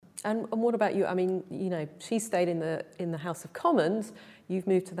And what about you? I mean, she stayed in the House of Commons. You've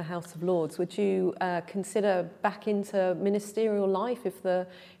moved to the House of Lords. Would you consider back into ministerial life if the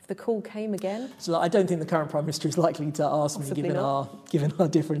call came again? So I don't think the current Prime Minister is likely to ask Possibly me, given our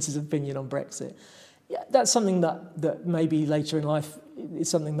differences of opinion on Brexit. Yeah, that's something that maybe later in life is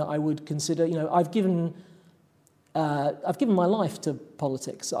something that I would consider. I've given my life to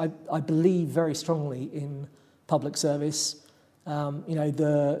politics. I believe very strongly in public service.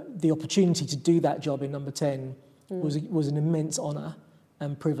 The opportunity to do that job in Number 10 was an immense honour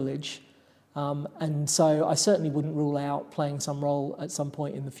and privilege. And so I certainly wouldn't rule out playing some role at some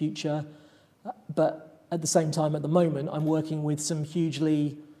point in the future. But at the same time, at the moment, I'm working with some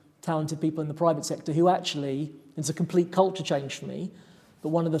hugely talented people in the private sector who actually, it's a complete culture change for me. But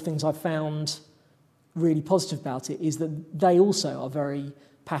one of the things I've found really positive about it is that they also are very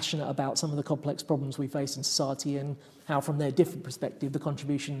passionate about some of the complex problems we face in society and how, from their different perspective, the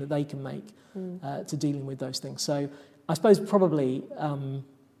contribution that they can make to dealing with those things. So I suppose probably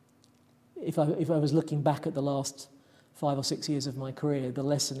if I was looking back at the last 5 or 6 years of my career, the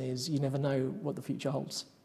lesson is you never know what the future holds.